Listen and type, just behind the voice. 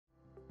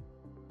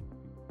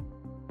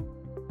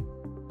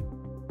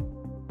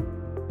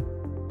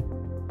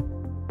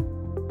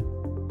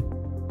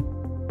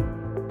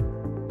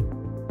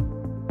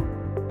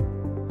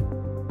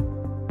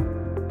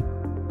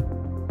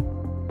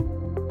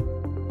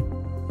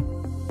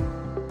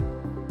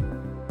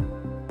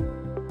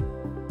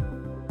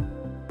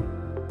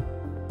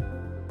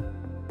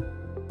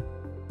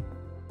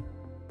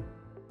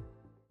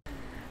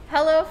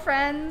Hello,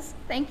 friends.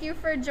 Thank you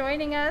for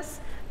joining us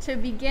to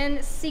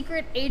begin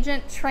Secret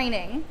Agent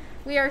Training.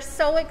 We are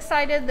so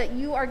excited that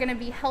you are going to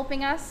be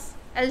helping us.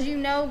 As you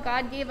know,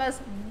 God gave us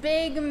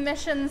big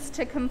missions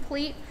to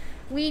complete.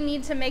 We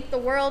need to make the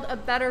world a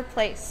better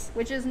place,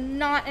 which is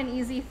not an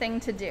easy thing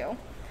to do.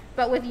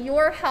 But with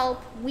your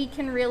help, we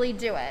can really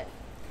do it.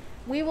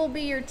 We will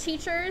be your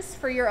teachers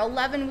for your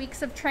 11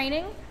 weeks of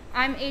training.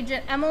 I'm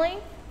Agent Emily.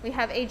 We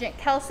have Agent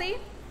Kelsey,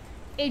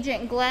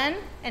 Agent Glenn,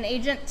 and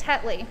Agent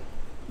Tetley.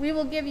 We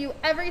will give you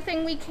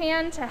everything we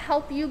can to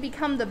help you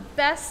become the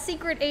best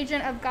secret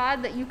agent of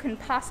God that you can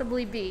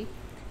possibly be.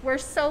 We're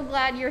so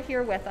glad you're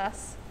here with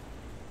us.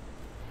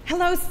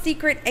 Hello,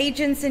 secret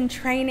agents in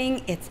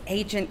training. It's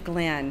Agent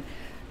Glenn.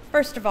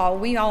 First of all,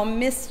 we all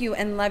miss you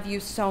and love you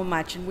so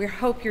much, and we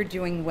hope you're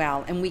doing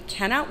well. And we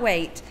cannot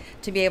wait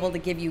to be able to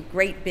give you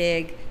great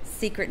big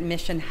secret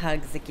mission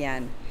hugs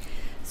again.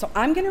 So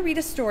I'm going to read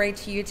a story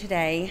to you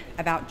today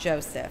about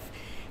Joseph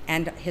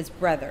and his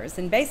brothers,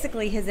 and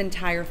basically his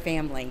entire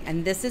family.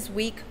 And this is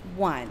week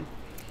 1.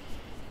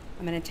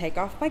 I'm going to take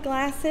off my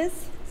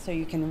glasses so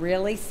you can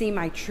really see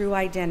my true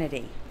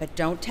identity. But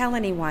don't tell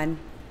anyone,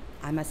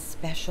 I'm a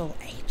special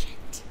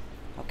agent.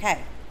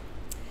 Okay.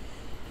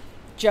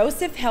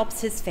 Joseph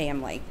helps his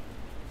family.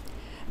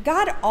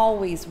 God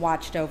always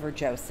watched over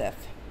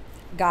Joseph.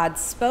 God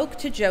spoke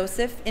to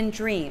Joseph in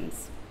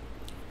dreams,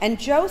 and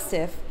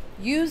Joseph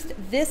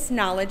used this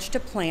knowledge to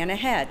plan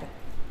ahead.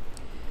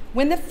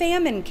 When the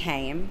famine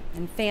came,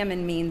 and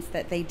famine means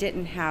that they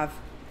didn't have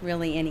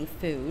really any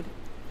food,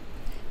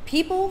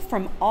 people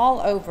from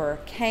all over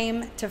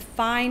came to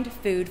find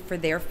food for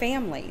their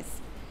families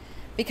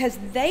because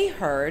they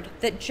heard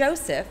that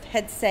Joseph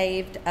had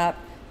saved up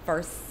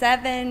for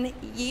 7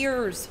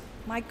 years.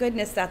 My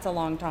goodness, that's a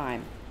long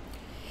time.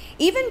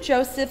 Even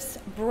Joseph's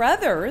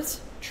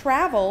brothers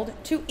traveled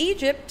to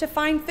Egypt to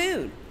find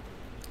food.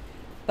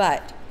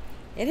 But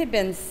it had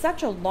been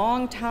such a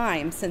long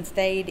time since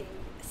they'd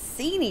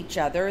seen each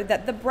other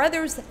that the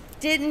brothers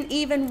didn't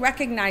even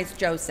recognize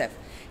Joseph.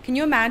 Can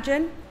you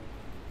imagine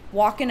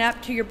walking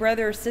up to your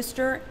brother or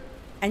sister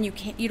and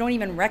you don't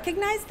even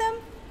recognize them?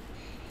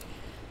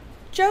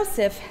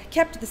 Joseph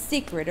kept the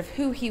secret of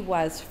who he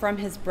was from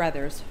his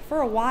brothers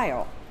for a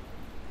while,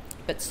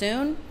 but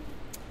soon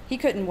he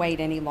couldn't wait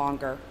any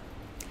longer.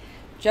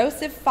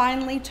 Joseph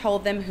finally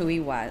told them who he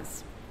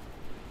was.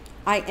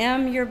 I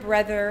am your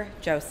brother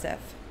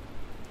Joseph.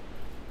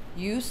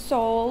 You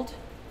sold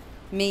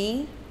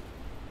me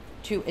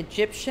to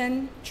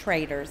Egyptian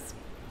traders.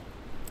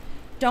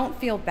 Don't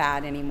feel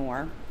bad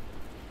anymore,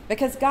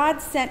 because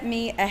God sent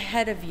me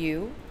ahead of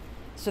you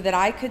so that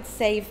I could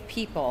save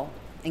people,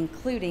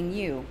 including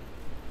you.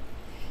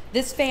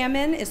 This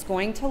famine is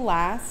going to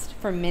last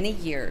for many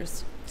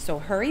years, so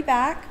hurry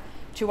back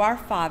to our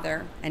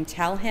father and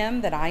tell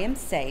him that I am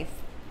safe.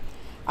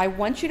 I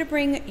want you to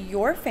bring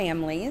your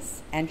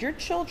families and your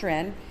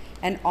children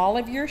and all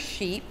of your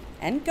sheep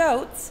and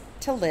goats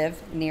to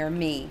live near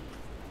me.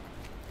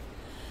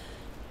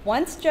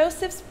 Once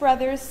Joseph's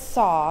brothers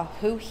saw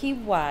who he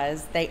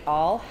was, they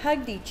all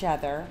hugged each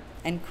other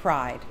and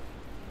cried.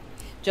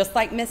 Just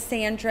like Miss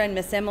Sandra and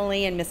Miss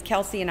Emily and Miss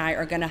Kelsey and I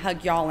are going to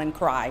hug y'all and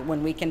cry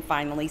when we can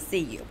finally see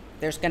you.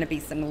 There's going to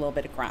be a little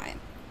bit of crying.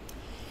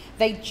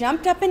 They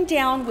jumped up and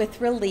down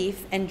with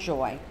relief and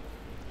joy.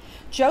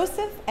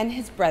 Joseph and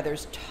his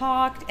brothers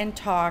talked and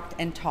talked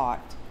and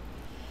talked.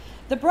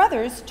 The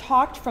brothers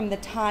talked from the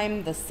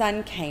time the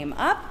sun came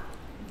up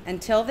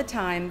until the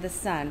time the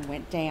sun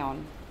went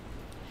down.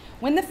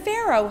 When the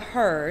Pharaoh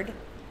heard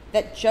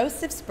that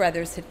Joseph's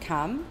brothers had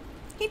come,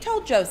 he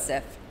told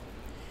Joseph,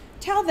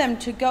 tell them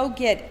to go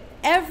get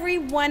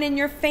everyone in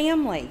your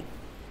family.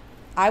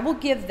 I will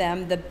give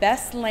them the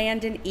best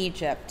land in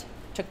Egypt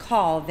to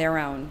call their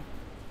own.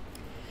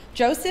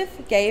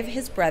 Joseph gave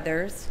his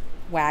brothers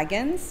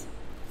wagons,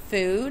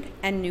 food,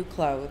 and new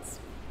clothes,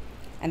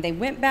 and they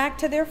went back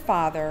to their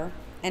father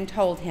and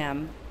told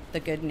him the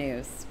good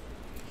news.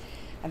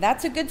 Now,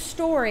 that's a good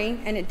story,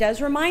 and it does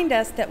remind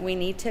us that we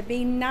need to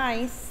be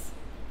nice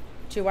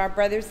to our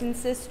brothers and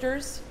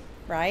sisters,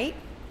 right?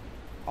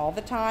 All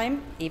the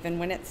time, even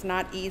when it's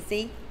not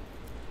easy.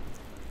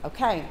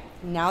 Okay,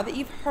 now that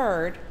you've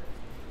heard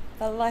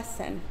the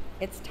lesson,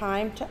 it's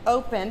time to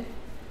open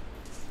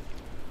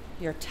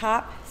your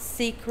top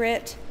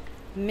secret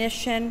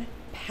mission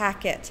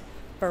packet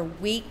for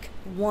week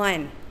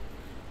 1.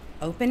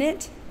 Open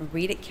it and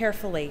read it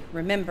carefully.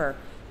 Remember,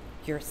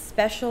 you're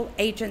special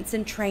agents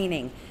in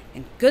training,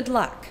 and good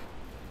luck.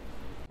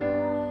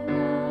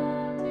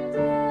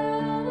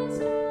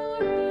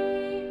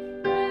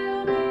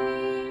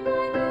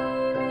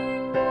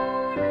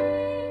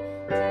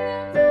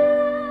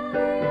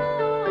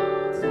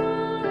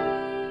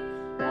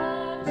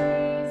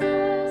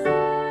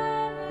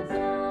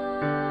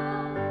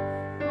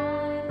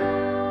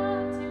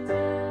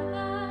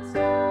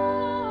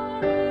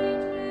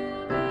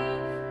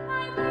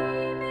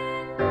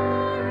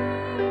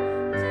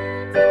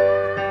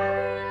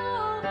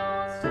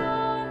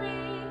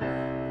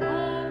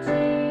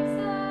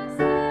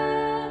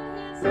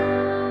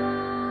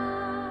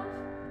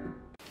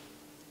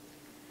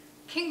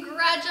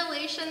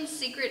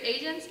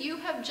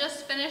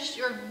 just finished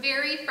your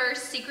very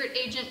first secret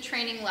agent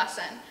training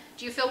lesson.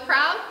 Do you feel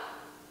proud?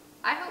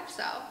 I hope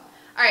so.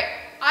 All right,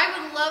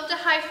 I would love to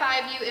high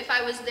five you if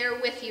I was there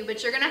with you,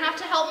 but you're gonna have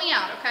to help me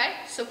out, okay?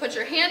 So put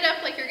your hand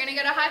up like you're gonna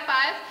get a high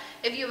five.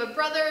 If you have a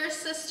brother or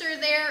sister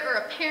there or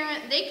a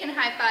parent, they can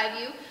high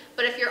five you.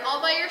 But if you're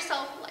all by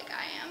yourself, like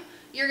I am,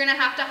 you're gonna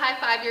have to high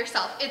five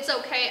yourself. It's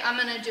okay, I'm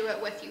gonna do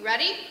it with you.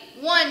 Ready?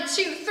 1, 2,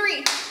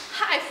 3,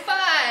 high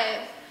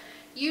five.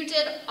 You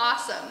did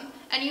awesome,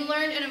 and you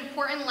learned an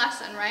important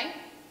lesson, right?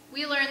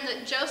 We learned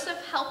that Joseph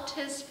helped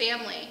his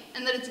family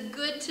and that it's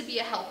good to be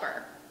a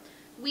helper.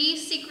 We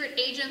secret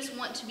agents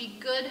want to be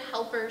good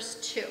helpers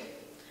too.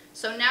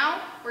 So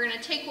now we're going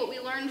to take what we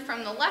learned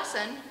from the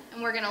lesson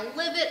and we're going to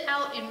live it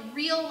out in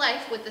real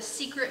life with a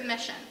secret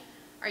mission.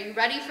 Are you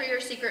ready for your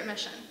secret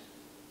mission?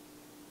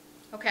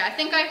 Okay, I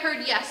think I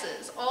heard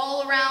yeses.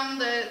 All around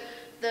the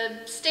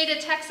state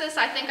of Texas,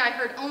 I think I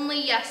heard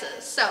only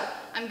yeses. So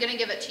I'm going to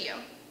give it to you.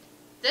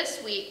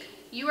 This week,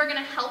 you are going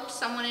to help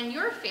someone in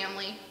your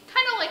family,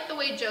 kind of like the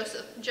way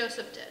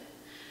Joseph did.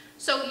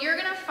 So you're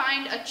going to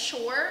find a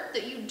chore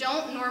that you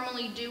don't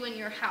normally do in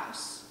your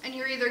house. And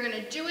you're either going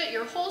to do it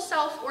your whole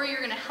self or you're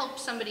going to help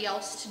somebody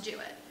else to do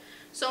it.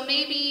 So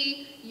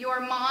maybe your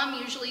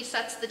mom usually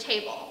sets the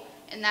table.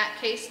 In that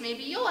case,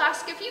 maybe you'll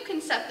ask if you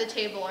can set the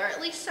table or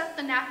at least set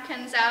the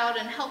napkins out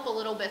and help a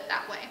little bit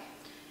that way.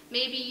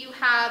 Maybe you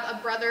have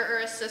a brother or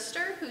a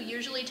sister who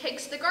usually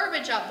takes the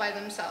garbage out by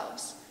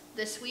themselves.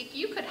 This week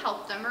you could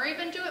help them or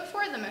even do it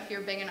for them if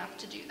you're big enough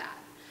to do that.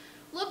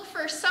 Look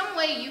for some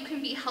way you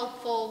can be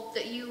helpful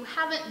that you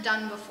haven't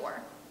done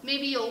before.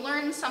 Maybe you'll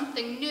learn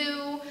something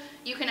new.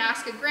 You can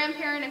ask a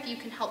grandparent if you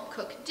can help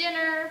cook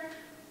dinner.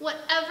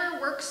 Whatever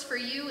works for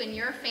you and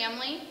your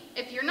family.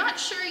 If you're not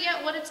sure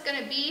yet what it's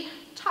going to be,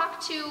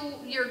 talk to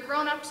your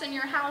grown-ups in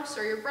your house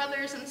or your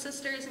brothers and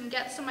sisters and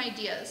get some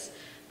ideas.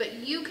 But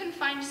you can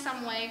find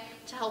some way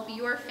to help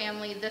your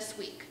family this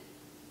week.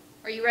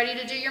 Are you ready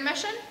to do your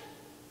mission?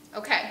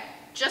 Okay,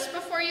 just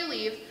before you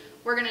leave,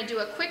 we're going to do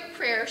a quick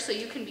prayer so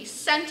you can be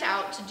sent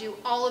out to do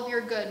all of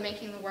your good,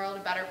 making the world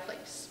a better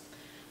place.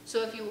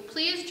 So if you will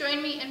please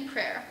join me in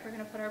prayer. We're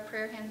going to put our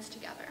prayer hands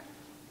together.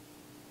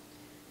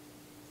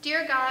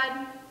 Dear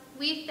God,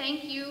 we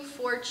thank you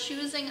for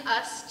choosing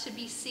us to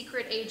be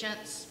secret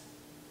agents.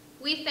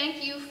 We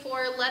thank you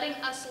for letting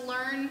us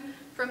learn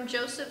from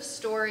Joseph's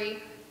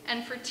story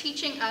and for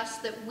teaching us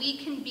that we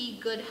can be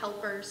good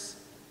helpers.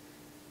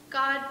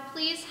 God,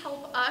 please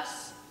help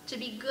us to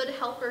be good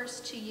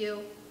helpers to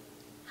you.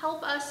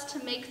 Help us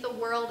to make the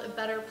world a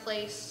better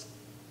place.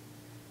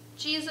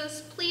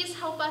 Jesus, please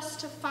help us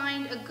to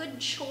find a good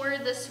chore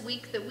this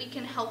week that we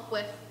can help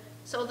with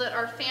so that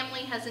our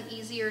family has an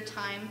easier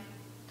time.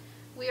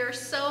 We are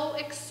so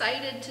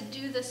excited to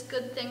do this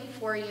good thing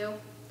for you.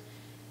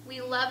 We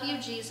love you,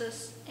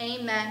 Jesus.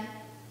 Amen.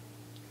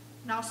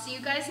 And I'll see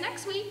you guys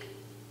next week.